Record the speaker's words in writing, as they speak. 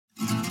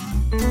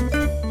It's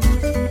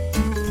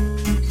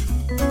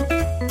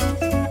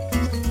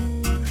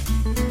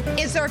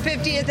our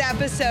 50th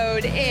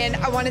episode, and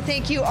I want to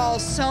thank you all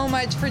so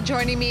much for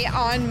joining me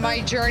on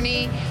my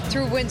journey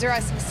through Windsor,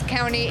 Essex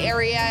County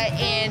area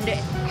and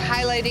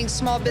highlighting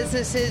small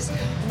businesses,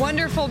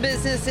 wonderful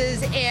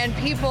businesses, and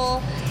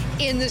people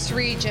in this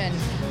region.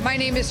 My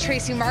name is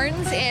Tracy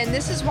Martins, and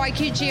this is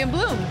YQG in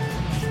Bloom.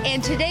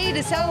 And today,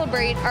 to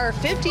celebrate our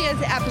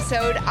 50th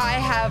episode, I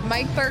have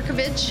Mike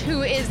Brkovich,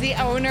 who is the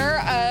owner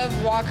of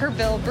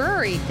Walkerville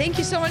Brewery. Thank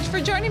you so much for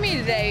joining me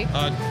today.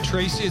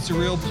 Tracy, it's a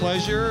real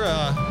pleasure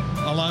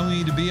allowing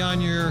me to be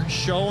on your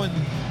show and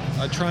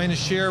trying to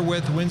share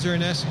with Windsor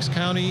and Essex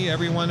County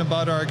everyone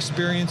about our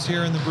experience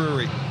here in the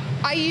brewery.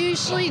 I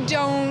usually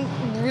don't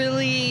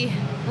really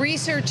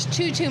research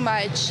too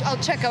much. I'll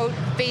check out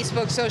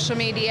Facebook, social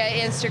media,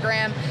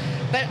 Instagram.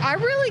 But I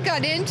really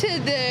got into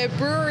the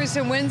Brewers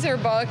in Windsor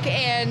book,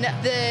 and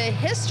the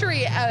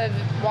history of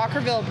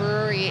Walkerville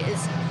Brewery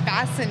is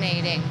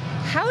fascinating.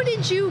 How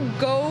did you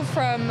go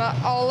from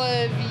all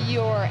of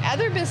your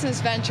other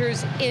business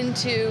ventures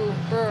into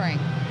brewing?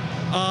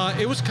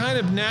 It was kind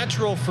of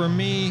natural for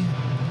me.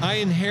 I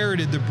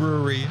inherited the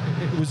brewery.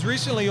 It was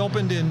recently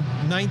opened in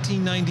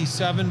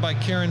 1997 by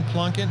Karen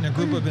Plunkett and a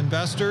group of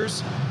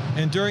investors.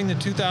 And during the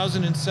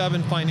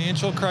 2007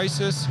 financial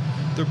crisis,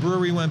 the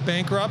brewery went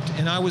bankrupt,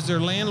 and I was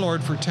their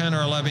landlord for 10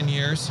 or 11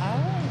 years.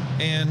 Oh.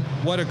 And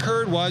what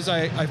occurred was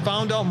I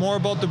found out more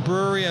about the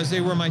brewery as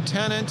they were my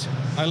tenant.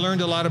 I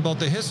learned a lot about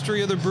the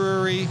history of the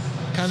brewery,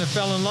 kind of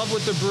fell in love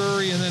with the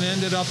brewery, and then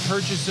ended up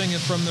purchasing it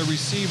from the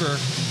receiver,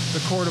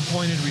 the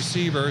court-appointed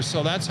receiver.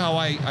 So that's how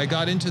I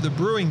got into the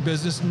brewing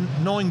business,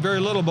 knowing very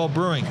little about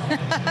brewing.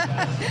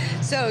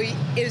 So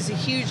it was a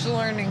huge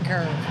learning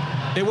curve.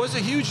 It was a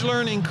huge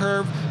learning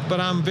curve,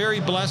 but I'm very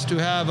blessed to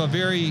have a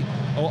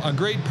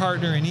great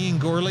partner in Ian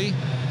Gorley,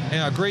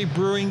 and a great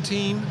brewing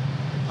team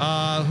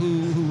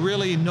who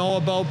really know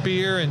about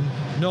beer and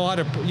know how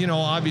to,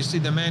 obviously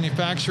the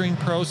manufacturing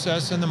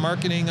process and the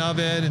marketing of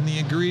it and the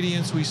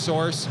ingredients we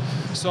source.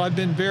 So I've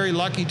been very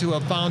lucky to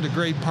have found a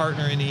great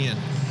partner in Ian.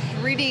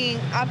 Reading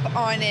up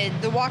on it,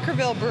 the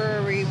Walkerville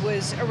Brewery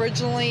was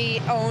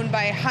originally owned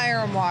by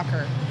Hiram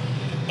Walker,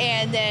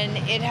 and then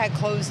it had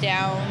closed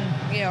down,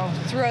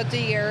 throughout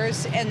the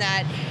years. And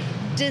that,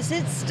 does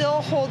it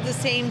still hold the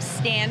same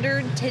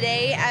standard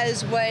today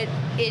as what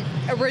it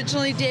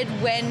originally did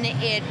when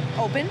it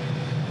opened?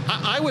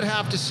 I would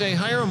have to say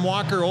Hiram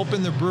Walker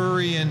opened the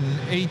brewery in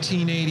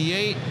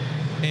 1888,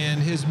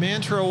 and his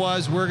mantra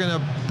was, we're going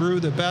to brew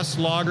the best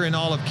lager in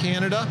all of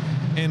Canada,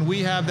 and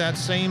we have that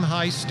same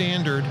high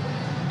standard.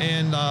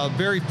 And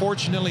very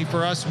fortunately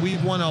for us,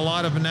 we've won a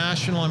lot of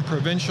national and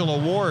provincial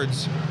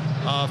awards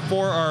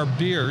for our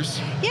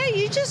beers. Yeah,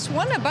 you just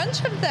won a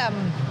bunch of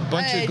them.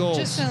 Bunch of golds.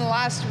 Just in the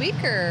last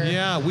week, or?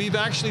 Yeah, we've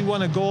actually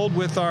won a gold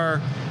with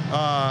our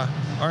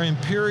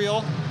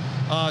Imperial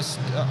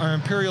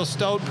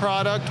Stout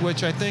product,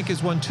 which I think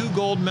has won 2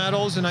 gold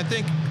medals, and I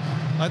think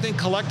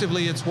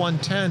collectively it's won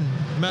 10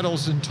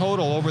 medals in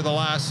total over the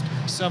last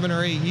 7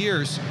 or 8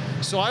 years.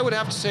 So I would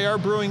have to say our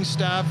brewing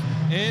staff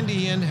and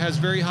Ian has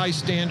very high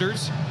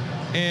standards,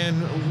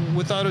 and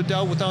without a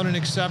doubt, without an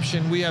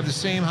exception, we have the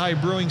same high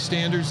brewing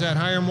standards that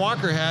Hiram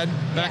Walker had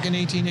back in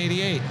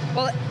 1888.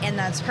 Well, and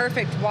that's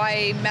perfect.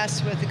 Why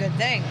mess with a good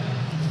thing?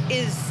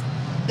 Is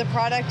the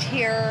product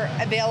here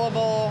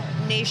available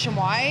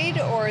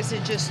nationwide, or is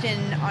it just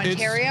in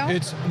Ontario?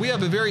 We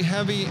have a very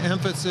heavy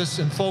emphasis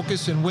and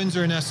focus in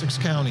Windsor and Essex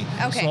County.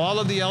 Okay. So all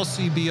of the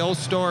LCBO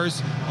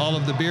stores, all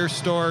of the beer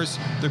stores,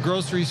 the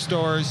grocery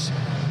stores,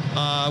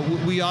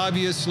 we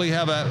obviously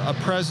have a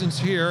presence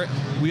here.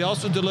 We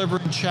also deliver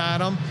in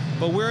Chatham,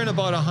 but we're in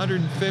about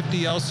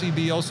 150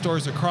 LCBO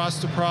stores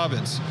across the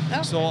province.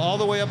 Okay. So all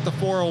the way up the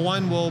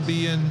 401, we'll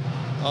be in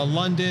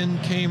London,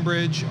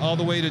 Cambridge, all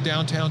the way to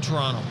downtown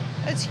Toronto.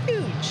 That's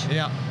huge.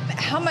 Yeah.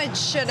 How much,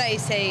 should I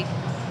say,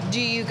 do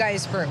you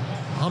guys brew?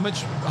 How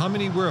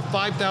many? We're at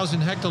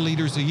 5,000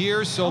 hectoliters a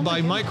year. So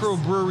by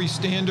microbrewery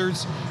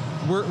standards,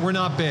 we're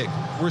not big.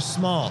 We're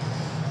small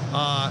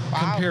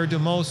compared to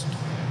most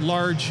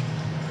large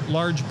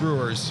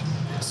brewers.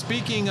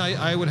 Speaking,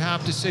 I would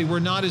have to say we're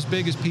not as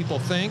big as people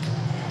think.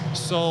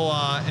 So,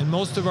 and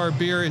most of our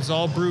beer is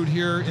all brewed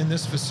here in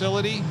this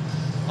facility.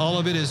 All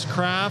of it is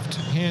craft,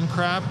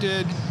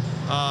 handcrafted.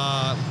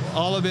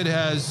 All of it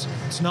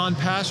it's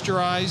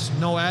non-pasteurized,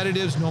 no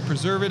additives, no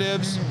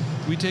preservatives.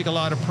 We take a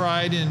lot of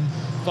pride in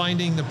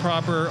finding the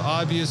proper,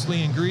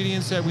 obviously,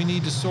 ingredients that we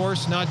need to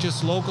source, not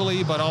just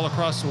locally, but all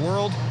across the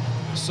world.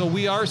 So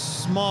we are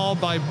small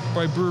by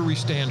brewery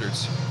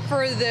standards.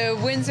 For the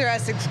Windsor,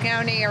 Essex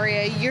County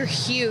area, you're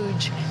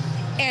huge.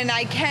 And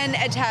I can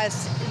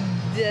attest,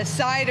 the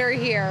cider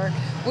here,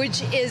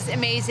 which is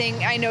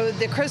amazing. I know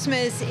the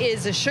Christmas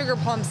is a sugar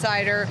plum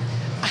cider.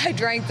 I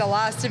drank the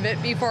last of it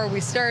before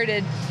we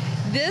started.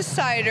 This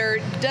cider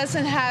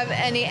doesn't have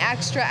any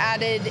extra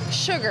added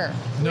sugar,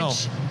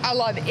 which I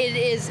love. It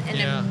is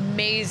an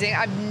amazing.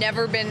 I've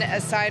never been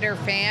a cider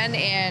fan,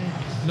 and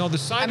no,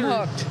 I'm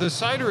hooked. The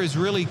cider is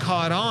really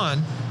caught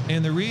on,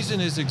 And the reason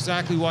is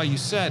exactly why you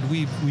said.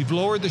 We've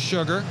lowered the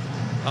sugar,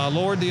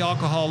 lowered the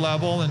alcohol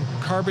level, and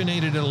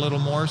carbonated it a little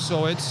more.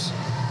 So it's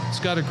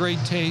got a great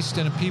taste,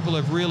 and people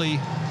have really,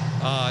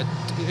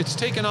 it's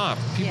taken off.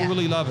 People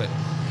really love it.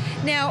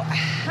 Now,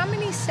 how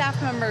many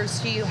staff members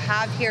do you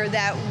have here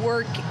that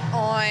work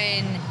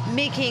on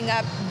making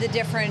up the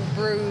different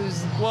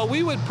brews? Well,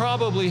 we would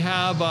probably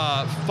have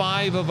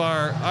five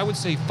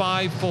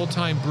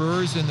full-time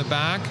brewers in the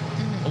back,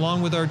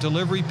 along with our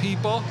delivery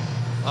people.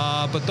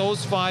 But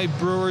those 5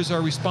 brewers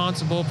are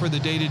responsible for the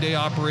day-to-day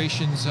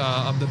operations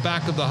of the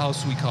back of the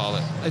house, we call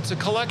it. It's a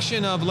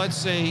collection of, let's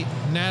say,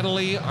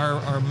 Natalie,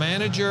 our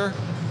manager,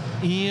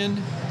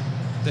 Ian,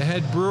 the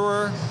head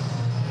brewer,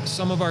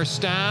 some of our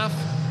staff.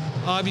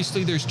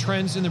 Obviously, there's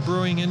trends in the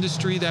brewing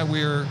industry that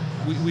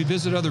we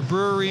visit other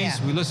breweries,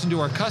 we listen to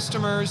our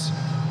customers.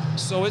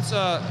 So it's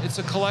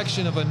a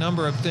collection of a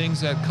number of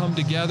things that come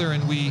together,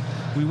 and we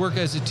work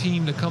as a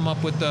team to come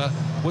up with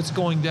what's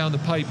going down the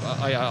pipe,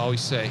 I always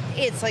say.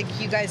 It's like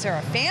you guys are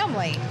a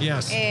family.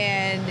 Yes.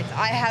 And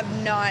I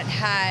have not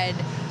had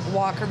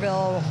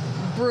Walkerville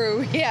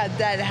brew yet.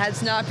 That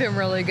has not been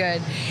really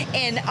good.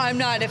 And I'm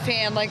not a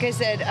fan, like I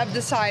said, of the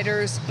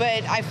ciders,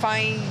 but I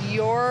find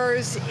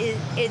yours,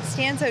 it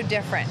stands out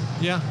different.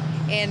 Yeah.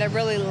 And I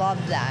really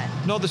love that.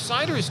 No, the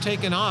cider has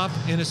taken off,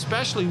 and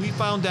especially we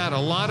found that a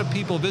lot of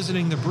people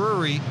visiting the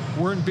brewery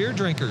weren't beer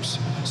drinkers.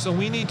 So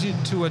we need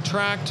to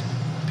attract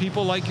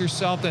people like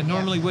yourself that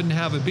normally wouldn't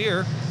have a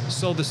beer.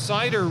 So the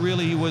cider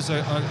really was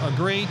a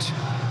great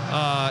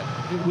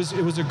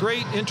it was a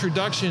great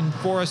introduction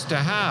for us to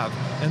have,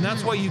 and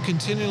that's what you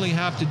continually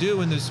have to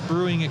do in this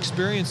brewing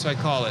experience, I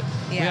call it.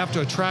 We have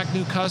to attract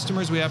new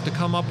customers. We have to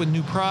come up with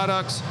new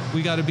products.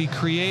 We got to be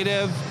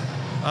creative.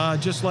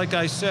 Just like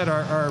I said,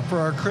 for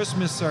our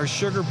Christmas, our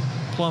sugar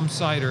plum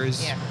cider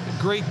is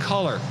great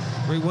color.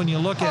 When you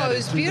look at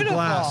it through the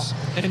glass.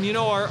 And you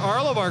know,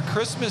 all of our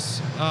Christmas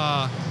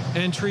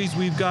entries,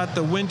 we've got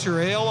the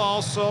winter ale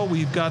also.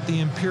 We've got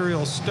the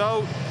imperial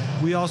stout.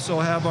 We also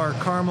have our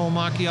caramel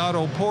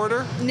macchiato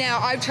porter. Now,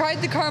 I've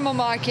tried the caramel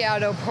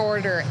macchiato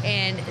porter,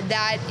 and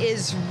that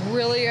is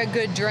really a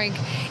good drink.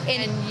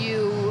 And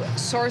you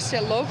sourced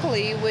it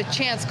locally with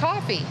Chance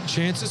Coffee.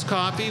 Chance's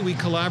Coffee, we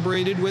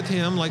collaborated with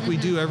him like we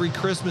do every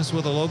Christmas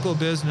with a local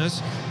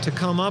business to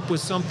come up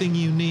with something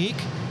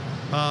unique.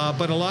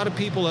 But a lot of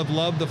people have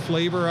loved the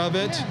flavor of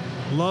it,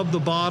 love the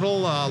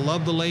bottle,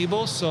 love the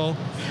label. So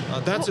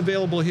that's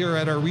available here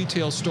at our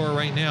retail store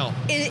right now.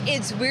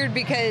 It's weird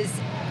because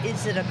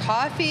is it a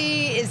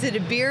coffee? Is it a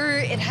beer?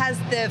 It has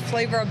the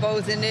flavor of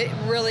both, and it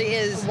really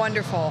is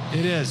wonderful.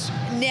 It is.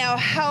 Now,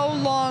 how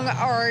long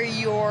are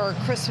your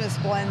Christmas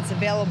blends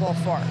available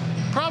for?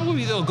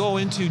 Probably they'll go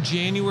into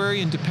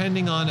January, and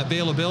depending on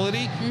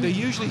availability, they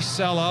usually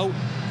sell out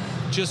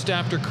just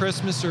after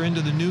Christmas or into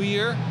the new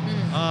year.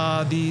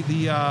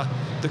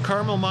 The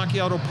caramel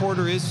macchiato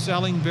porter is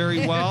selling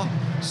very well.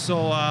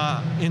 So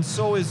and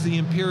so is the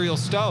imperial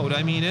stout.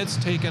 I mean, it's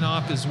taken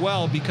off as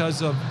well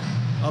because of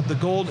the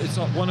gold. It's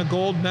won a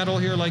gold medal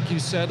here, like you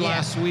said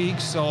last week.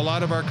 So a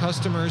lot of our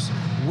customers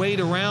wait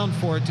around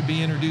for it to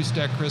be introduced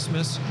at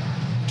Christmas.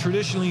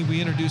 Traditionally,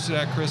 we introduce it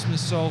at Christmas.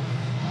 So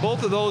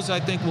both of those, I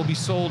think, will be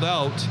sold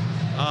out.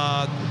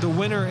 The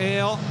winter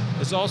ale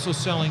is also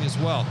selling as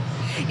well.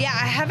 Yeah,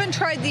 I haven't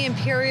tried the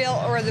imperial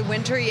or the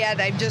winter yet.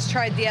 I've just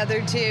tried the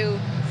other two.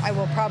 I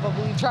will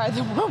probably try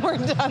them when we're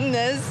done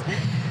this.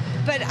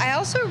 But I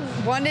also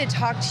want to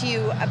talk to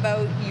you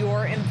about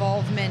your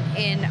involvement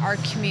in our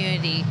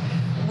community,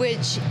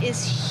 which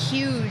is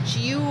huge.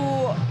 You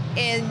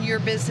and your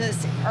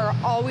business are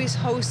always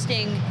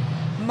hosting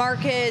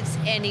markets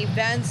and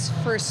events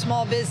for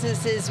small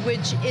businesses,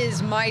 which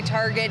is my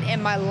target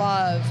and my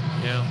love.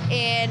 Yeah.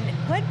 And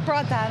what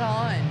brought that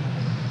on?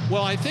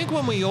 Well, I think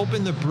when we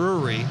opened the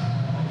brewery,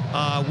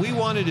 we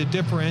wanted to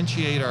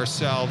differentiate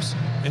ourselves.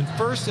 And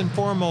first and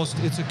foremost,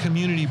 it's a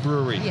community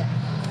brewery. Yeah.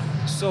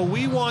 So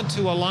we want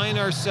to align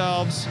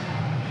ourselves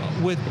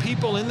with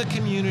people in the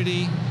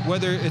community,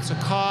 whether it's a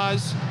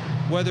cause,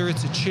 whether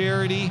it's a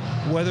charity,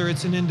 whether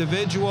it's an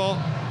individual.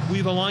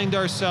 We've aligned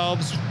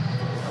ourselves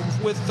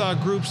with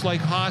groups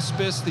like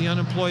Hospice, the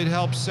Unemployed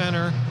Help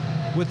Center,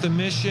 with the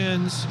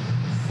missions,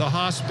 the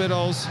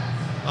hospitals.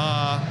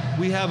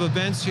 We have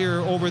events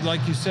here over,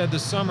 like you said, the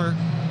summer,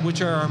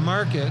 which are our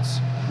markets,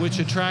 which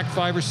attract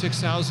 5,000 or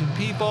 6,000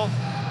 people.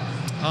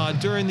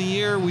 During the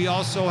year, we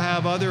also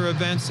have other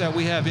events that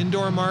we have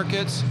indoor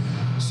markets.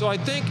 So I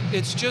think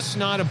it's just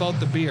not about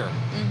the beer.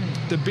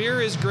 Mm-hmm. The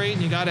beer is great,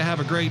 and you got to have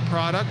a great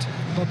product,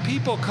 but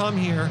people come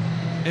here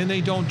and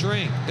they don't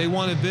drink. They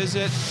want to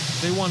visit.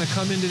 They want to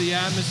come into the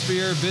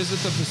atmosphere, visit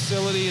the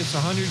facility. It's a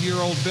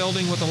 100-year-old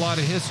building with a lot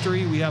of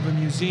history. We have a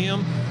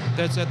museum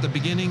that's at the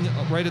beginning,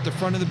 right at the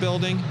front of the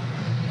building.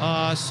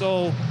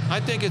 So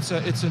I think it's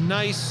a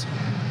nice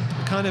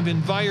kind of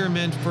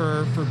environment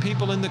for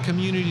people in the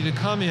community to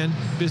come in,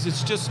 because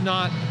it's just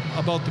not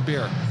about the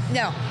beer.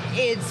 No,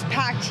 it's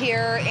packed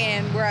here,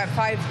 and we're at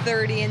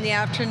 5:30 in the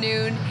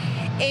afternoon,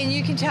 and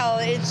you can tell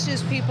it's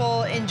just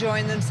people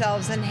enjoying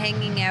themselves and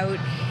hanging out.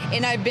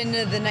 And I've been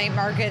to the night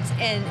markets,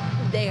 and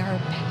they are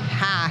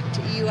packed.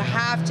 You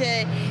have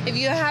to, if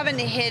you haven't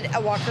hit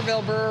a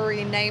Walkerville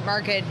Brewery night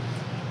market,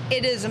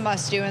 it is a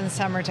must-do in the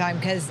summertime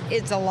because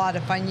it's a lot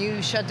of fun.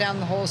 You shut down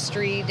the whole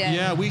street. And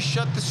yeah, we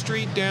shut the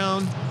street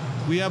down.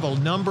 We have a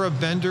number of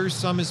vendors,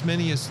 some as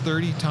many as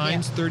 30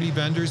 times, 30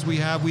 vendors we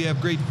have. We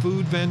have great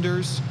food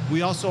vendors.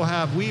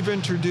 We've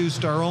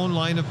introduced our own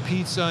line of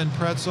pizza and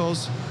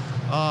pretzels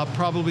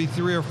probably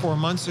 3 or 4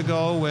 months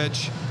ago,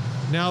 which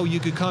now you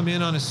could come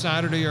in on a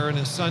Saturday or on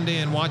a Sunday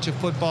and watch a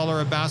football or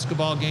a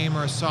basketball game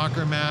or a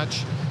soccer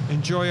match,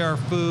 enjoy our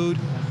food.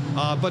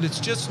 But it's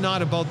just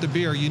not about the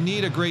beer. You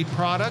need a great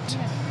product,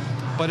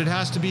 but it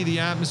has to be the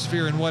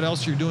atmosphere and what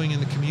else you're doing in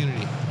the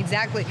community.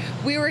 Exactly.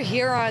 We were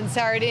here on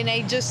Saturday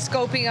night just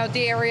scoping out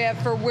the area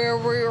for where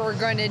we were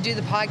going to do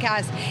the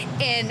podcast,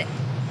 and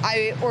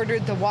I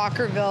ordered the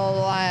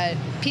Walkerville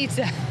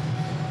pizza.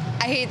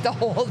 I ate the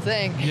whole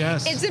thing.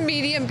 Yes. It's a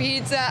medium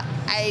pizza.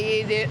 I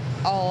ate it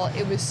all.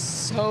 It was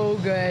so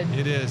good.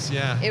 It is,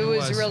 yeah. It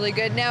was really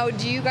good. Now,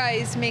 do you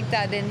guys make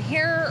that in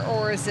here,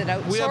 or is it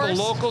outsourced? We have a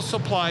local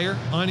supplier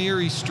on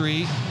Erie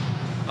Street.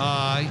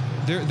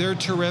 They're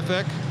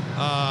terrific.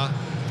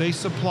 They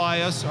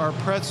supply us. Our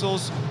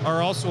pretzels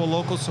are also a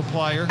local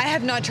supplier. I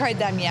have not tried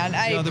them yet.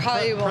 I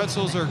probably will.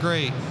 Pretzels are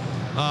great.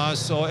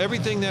 So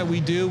everything that we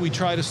do, we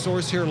try to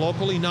source here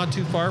locally, not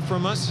too far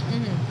from us,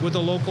 with a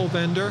local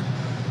vendor,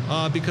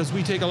 because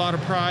we take a lot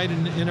of pride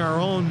in our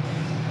own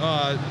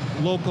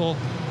local,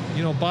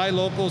 buy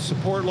local,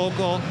 support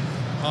local.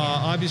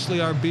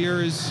 Obviously, our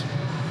beer is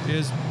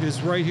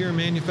right here,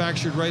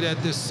 manufactured right at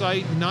this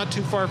site, not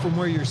too far from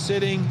where you're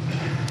sitting.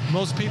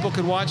 Most people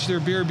could watch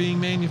their beer being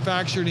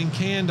manufactured and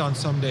canned on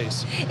some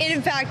days. And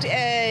in fact,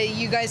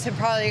 you guys have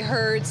probably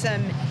heard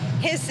some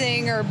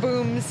hissing or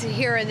booms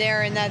here and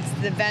there, and that's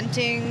the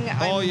venting,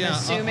 I'm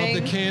assuming.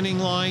 Of the canning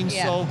line.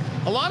 Yeah. So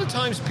a lot of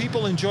times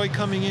people enjoy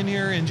coming in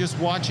here and just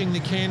watching the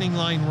canning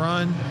line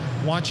run,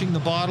 watching the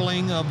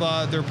bottling of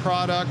their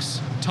products,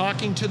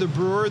 talking to the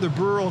brewer. The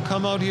brewer will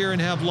come out here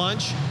and have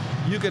lunch.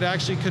 You could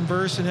actually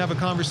converse and have a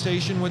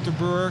conversation with the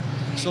brewer.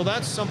 So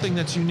that's something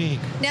that's unique.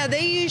 Now,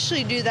 they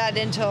usually do that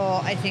until,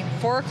 I think,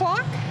 4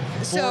 o'clock.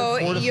 So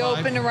you 5.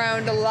 open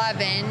around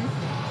 11,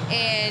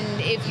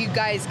 and if you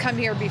guys come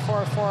here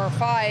before 4 or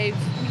 5,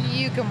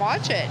 you can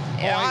watch it.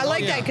 I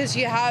like that because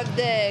you have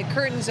the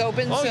curtains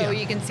open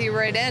you can see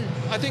right in.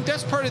 I think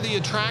that's part of the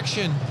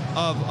attraction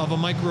of a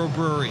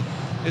microbrewery,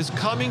 is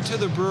coming to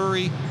the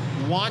brewery,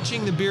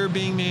 watching the beer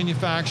being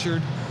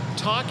manufactured,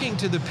 talking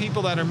to the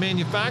people that are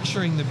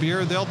manufacturing the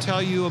beer. They'll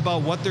tell you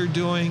about what they're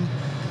doing,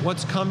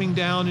 what's coming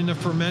down in the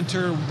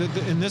fermenter.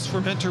 In this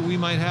fermenter, we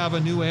might have a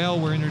new ale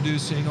we're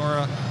introducing,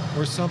 or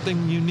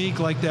something unique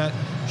like that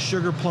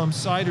sugar plum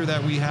cider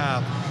that we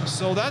have.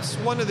 So that's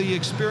one of the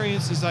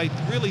experiences I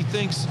really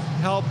think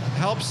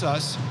helps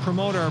us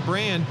promote our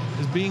brand,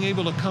 is being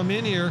able to come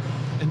in here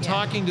and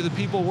talking to the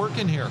people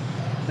working here.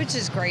 Which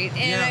is great.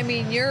 And I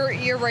mean,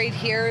 you're right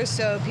here,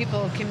 so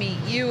people can meet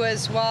you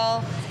as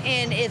well.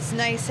 And it's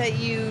nice that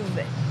you've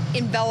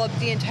enveloped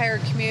the entire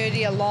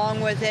community along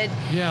with it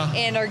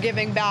and are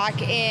giving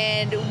back.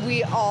 And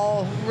we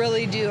all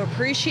really do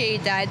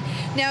appreciate that.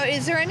 Now,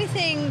 is there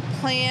anything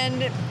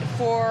planned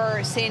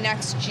for, say,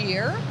 next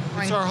year?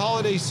 It's our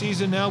holiday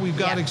season now. We've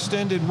got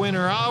extended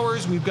winter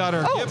hours. We've got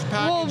our gift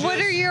packages. Well, what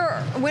are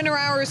your winter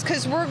hours?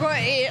 Because we're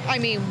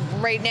going,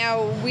 right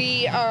now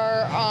we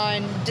are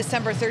on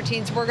December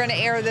 13th. We're going to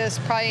air this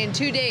probably in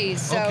 2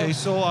 days. So. Okay,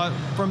 so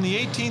from the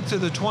 18th to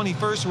the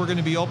 21st, we're going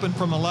to be open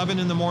from 11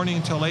 in the morning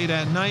until 8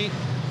 at night.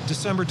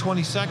 December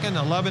 22nd,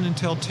 11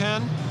 until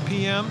 10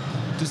 p.m.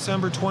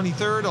 December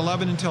 23rd,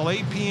 11 until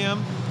 8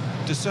 p.m.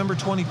 December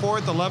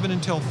 24th, 11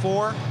 until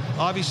 4.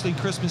 Obviously,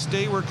 Christmas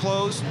Day, we're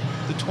closed.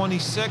 The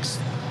 26th,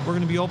 we're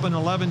going to be open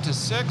 11 to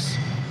 6.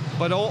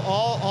 But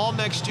all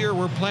next year,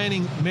 we're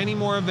planning many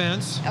more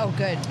events. Oh,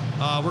 good.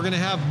 We're going to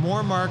have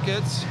more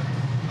markets.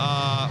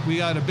 We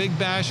got a big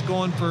bash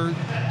going for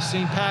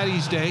St.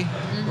 Patty's Day.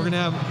 We're going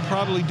to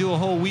probably do a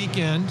whole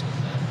weekend.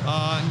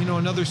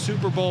 Another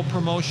Super Bowl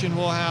promotion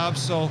we'll have.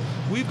 So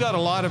we've got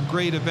a lot of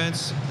great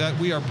events that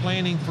we are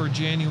planning for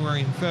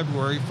January and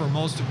February for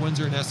most of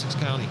Windsor and Essex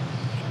County.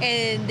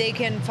 And they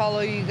can follow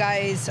you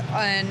guys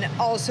on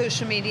all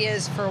social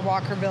medias for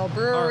Walkerville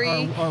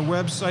Brewery. Our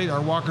website,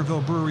 our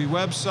Walkerville Brewery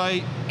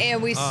website. And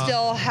we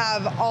still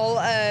have all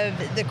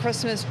of the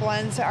Christmas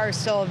blends are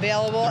still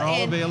available. They're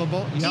all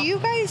available. Yep. Do you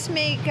guys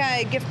make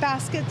gift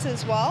baskets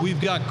as well? We've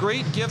got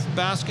great gift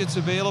baskets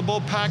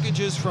available.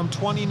 Packages from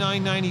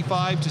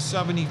 $29.95 to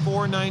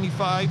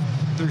 $74.95.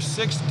 There's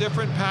 6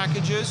 different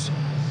packages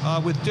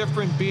with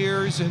different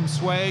beers and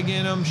swag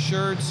in them,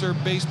 shirts or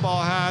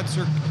baseball hats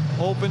or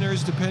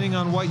openers, depending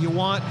on what you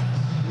want.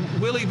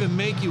 We'll even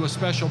make you a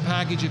special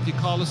package if you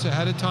call us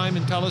ahead of time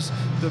and tell us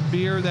the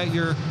beer that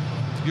your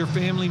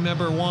family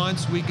member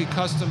wants. We could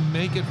custom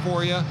make it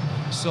for you.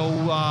 So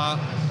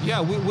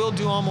we'll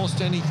do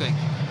almost anything.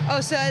 Oh,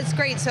 so that's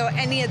great. So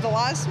any of the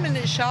last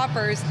minute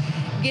shoppers,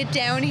 get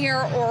down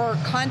here or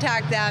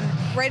contact them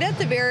right at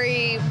the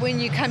when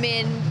you come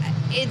in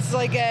It's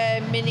like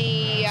a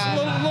mini...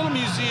 It's a little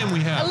museum we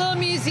have. A little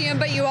museum,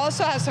 but you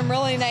also have some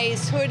really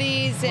nice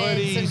hoodies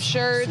and some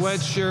shirts.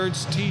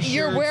 Sweatshirts, T-shirts.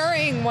 You're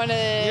wearing one of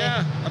the...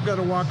 Yeah, I've got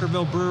a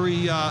Walkerville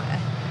Brewery...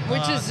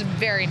 which is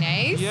very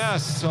nice.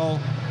 Yes, so...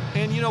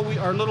 And,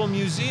 our little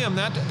museum,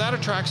 that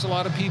attracts a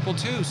lot of people,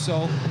 too.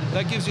 So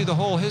that gives you the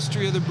whole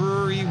history of the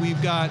brewery.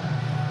 We've got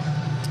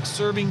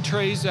serving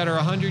trays that are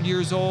 100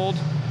 years old.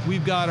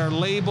 We've got our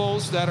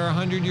labels that are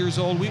 100 years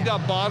old. We've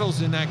got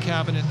bottles in that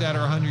cabinet that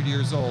are 100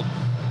 years old.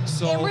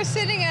 So, and we're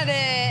sitting at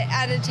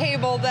a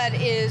table that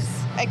is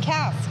a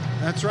cask.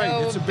 That's right.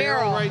 So it's a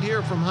barrel right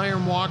here from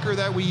Hiram Walker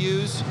that we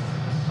use.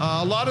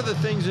 A lot of the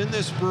things in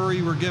this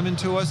brewery were given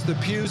to us. The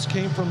pews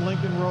came from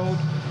Lincoln Road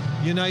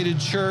United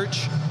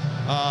Church.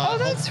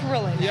 That's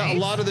really nice. Yeah, a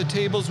lot of the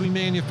tables we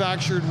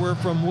manufactured were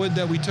from wood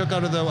that we took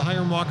out of the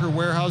Hiram Walker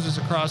warehouses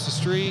across the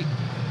street.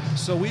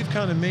 So we've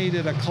kind of made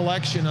it a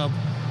collection of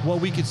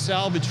what we could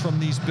salvage from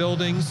these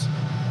buildings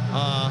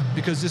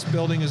because this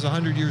building is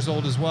 100 years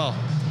old as well.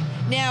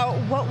 Now,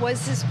 what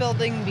was this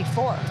building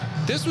before?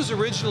 This was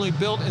originally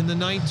built in the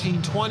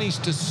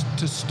 1920s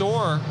to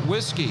store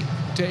whiskey,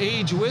 to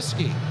age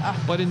whiskey.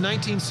 But in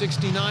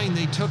 1969,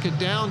 they took it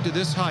down to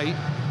this height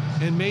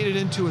and made it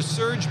into a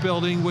surge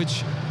building,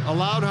 which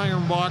allowed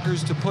Hiram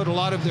Walkers to put a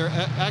lot of their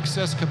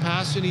excess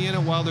capacity in it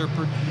while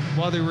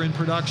they were in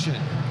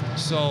production.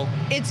 So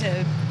it's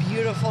a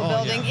beautiful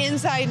building,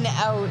 inside and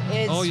out.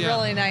 It's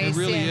really nice. It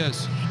really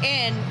is.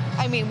 And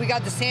I mean, we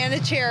got the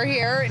Santa chair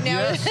here. Now,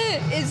 yes.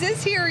 Is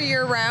this here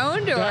year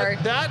round, or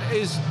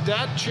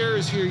that chair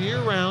is here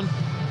year round?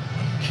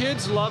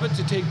 Kids love it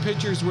to take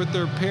pictures with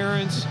their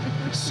parents.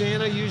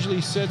 Santa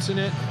usually sits in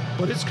it,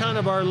 but it's kind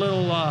of our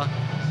little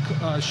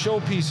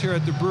showpiece here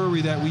at the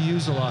brewery that we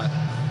use a lot.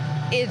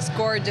 It's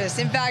gorgeous.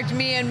 In fact,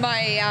 me and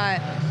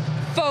my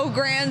faux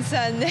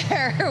grandson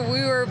there,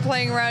 we were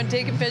playing around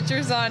taking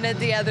pictures on it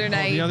the other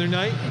night. The other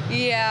night?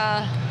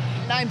 Yeah.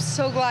 I'm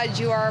so glad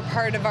you are a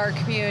part of our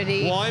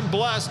community. Well, I'm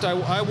blessed.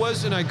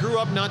 I grew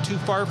up not too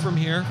far from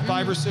here,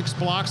 5 or 6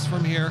 blocks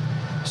from here.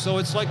 So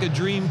it's like a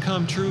dream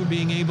come true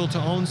being able to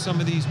own some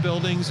of these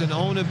buildings and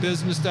own a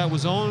business that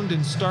was owned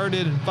and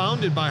started and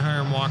founded by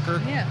Hiram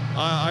Walker. Yeah.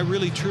 I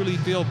really, truly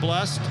feel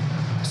blessed.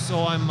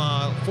 So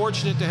I'm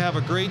fortunate to have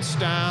a great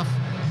staff,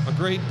 a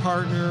great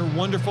partner,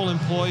 wonderful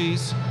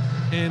employees,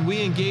 and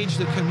we engage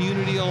the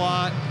community a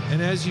lot.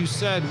 And as you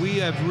said, we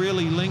have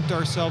really linked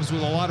ourselves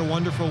with a lot of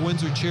wonderful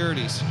Windsor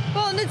charities.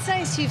 Well, and it's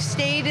nice you've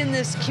stayed in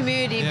this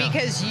community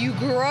because you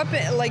grew up,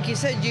 like you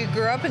said, you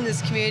grew up in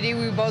this community.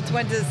 We both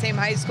went to the same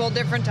high school,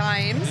 different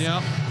times.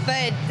 Yeah.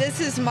 But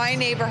this is my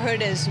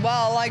neighborhood as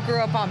well. I grew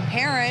up on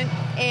Parent,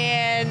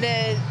 and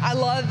I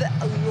love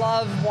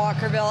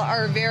Walkerville.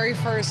 Our very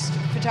first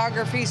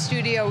photography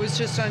studio was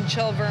just on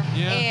Chilver.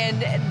 Yeah.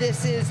 And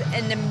this is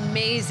an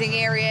amazing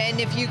area. And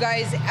if you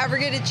guys ever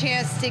get a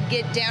chance to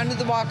get down to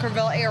the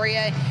Walkerville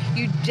area,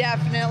 you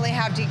definitely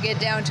have to get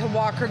down to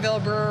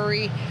Walkerville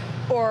Brewery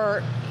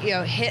or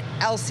hit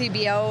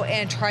LCBO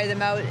and try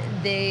them out.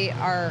 They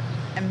are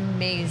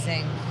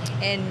amazing.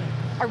 And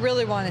I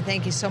really want to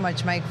thank you so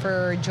much, Mike,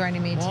 for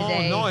joining me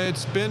today. No,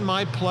 it's been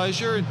my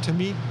pleasure to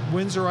meet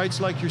Windsorites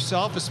like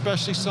yourself,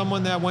 especially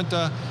someone that went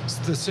to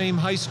the same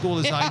high school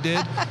as I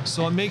did.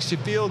 So it makes you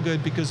feel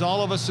good because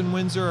all of us in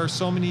Windsor are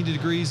so many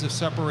degrees of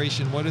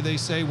separation. What do they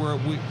say?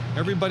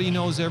 Everybody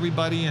knows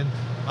everybody, and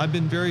I've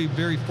been very,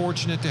 very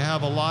fortunate to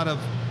have a lot of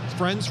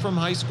friends from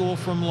high school,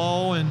 from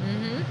Low, and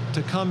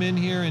to come in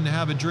here and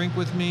have a drink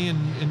with me and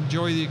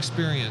enjoy the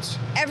experience.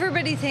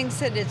 Everybody thinks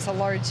that it's a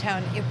large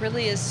town. It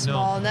really is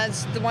small. No. And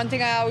that's the one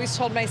thing I always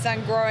told my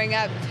son growing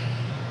up.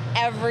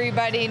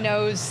 Everybody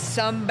knows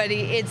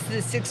somebody. It's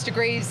the 6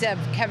 degrees of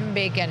Kevin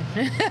Bacon.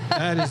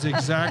 That is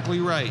exactly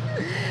right.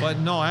 But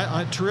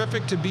no,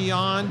 terrific to be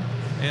on.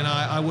 And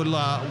I would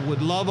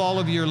love all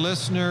of your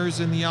listeners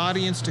in the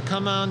audience to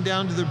come on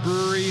down to the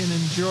brewery and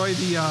enjoy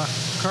the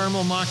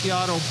Caramel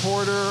Macchiato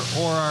Porter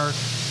or our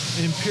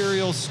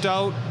Imperial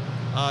Stout.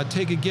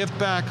 Take a gift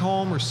back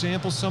home or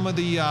sample some of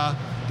the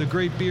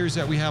great beers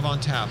that we have on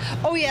tap.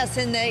 Oh, yes,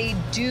 and they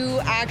do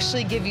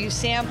actually give you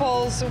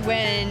samples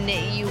when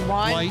you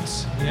want,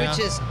 Lights, which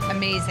is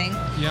amazing.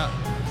 Yeah.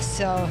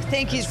 So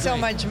thank you so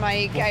much,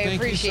 Mike. Well, I appreciate it.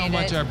 Thank you so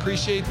much. I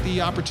appreciate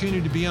the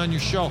opportunity to be on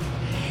your show.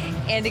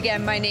 And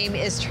again, my name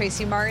is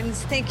Tracy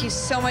Martins. Thank you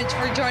so much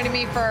for joining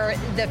me for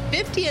the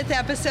 50th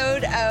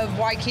episode of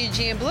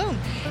YQG in Bloom.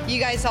 You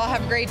guys all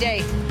have a great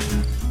day.